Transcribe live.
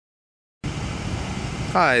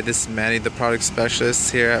Hi, this is Manny, the product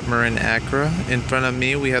specialist here at Marin Acura. In front of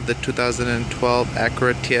me we have the 2012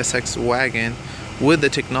 Acura TSX Wagon with the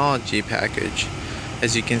technology package.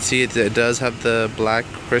 As you can see, it does have the black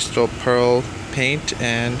crystal pearl paint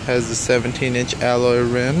and has the 17-inch alloy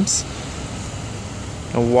rims.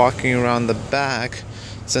 And walking around the back,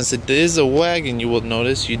 since it is a wagon, you will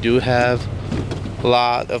notice you do have a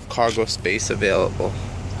lot of cargo space available.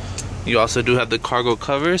 You also do have the cargo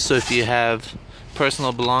covers, so if you have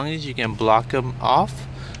personal belongings, you can block them off,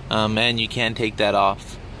 and you can take that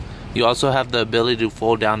off. You also have the ability to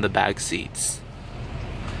fold down the back seats.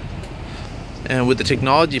 And with the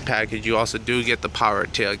technology package, you also do get the power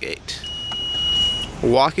tailgate.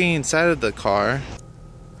 Walking inside of the car,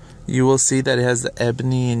 you will see that it has the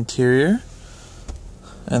ebony interior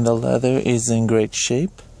and the leather is in great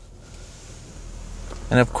shape.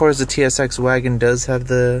 And of course the TSX wagon does have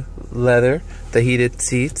the leather, the heated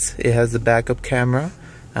seats. It has the backup camera,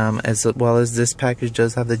 as well as this package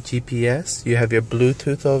does have the GPS. You have your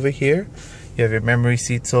Bluetooth over here. You have your memory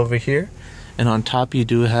seats over here. And on top you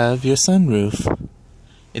do have your sunroof.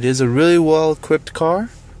 It is a really well equipped car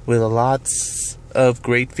with lots of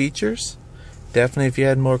great features. Definitely, if you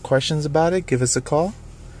had more questions about it, give us a call.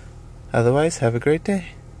 Otherwise, have a great day.